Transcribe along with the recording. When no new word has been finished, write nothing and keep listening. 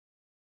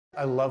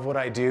I love what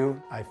I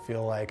do. I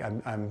feel like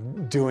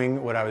I'm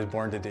doing what I was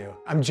born to do.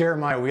 I'm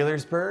Jeremiah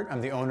Wheelersburg.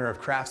 I'm the owner of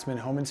Craftsman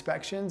Home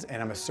Inspections,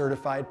 and I'm a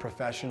certified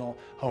professional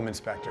home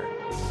inspector.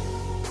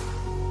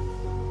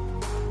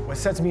 What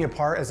sets me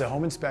apart as a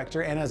home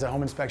inspector and as a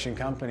home inspection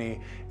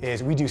company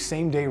is we do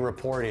same-day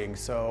reporting.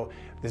 So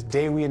the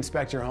day we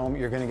inspect your home,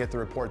 you're going to get the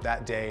report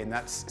that day, and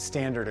that's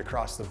standard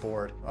across the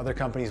board. Other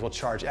companies will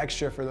charge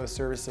extra for those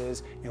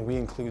services, and we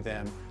include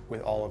them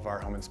with all of our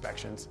home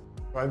inspections.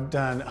 I've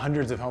done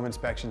hundreds of home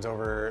inspections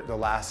over the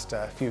last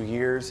few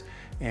years,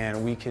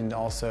 and we can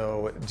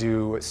also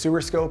do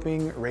sewer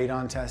scoping,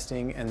 radon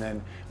testing, and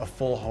then a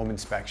full home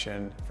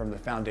inspection from the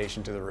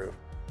foundation to the roof.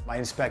 I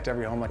inspect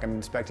every home like I'm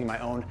inspecting my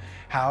own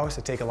house.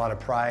 I take a lot of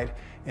pride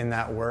in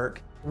that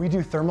work. We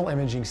do thermal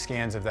imaging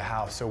scans of the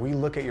house, so we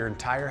look at your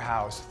entire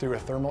house through a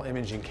thermal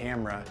imaging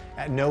camera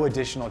at no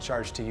additional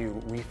charge to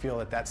you. We feel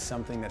that that's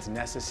something that's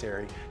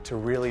necessary to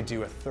really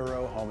do a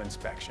thorough home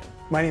inspection.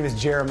 My name is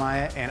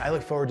Jeremiah, and I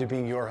look forward to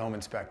being your home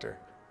inspector.